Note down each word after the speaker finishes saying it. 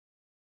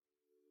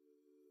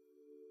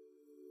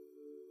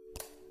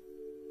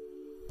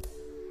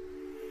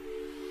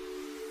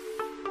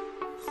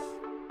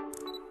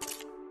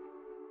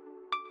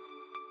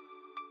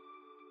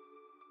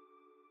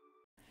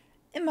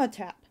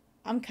Imhotep.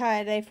 I'm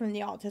Kaede from the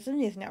Autism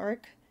News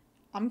Network.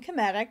 I'm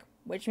Kemetic,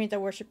 which means I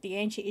worship the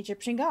ancient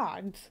Egyptian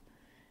gods.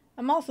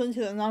 I'm also into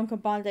the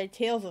non-combined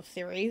Tales of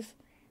series,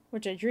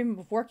 which I dream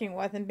of working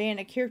with and being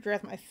a character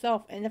as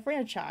myself in the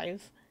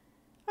franchise.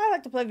 I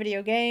like to play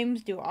video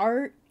games, do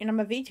art, and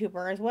I'm a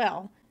VTuber as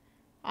well.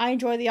 I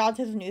enjoy the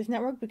Autism News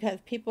Network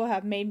because people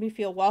have made me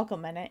feel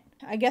welcome in it.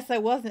 I guess I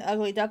was an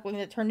ugly duckling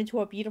that turned into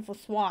a beautiful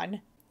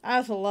swan. I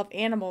also love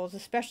animals,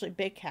 especially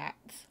big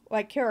cats,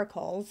 like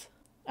caracals.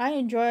 I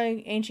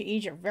enjoy ancient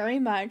Egypt very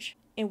much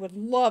and would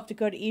love to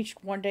go to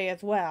Egypt one day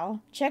as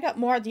well. Check out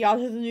more at the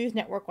Autism News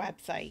Network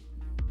website.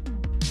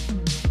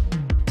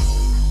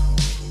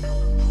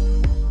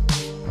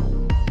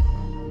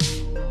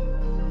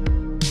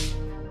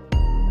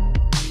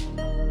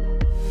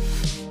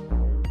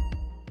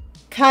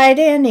 Kaede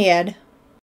and Ed.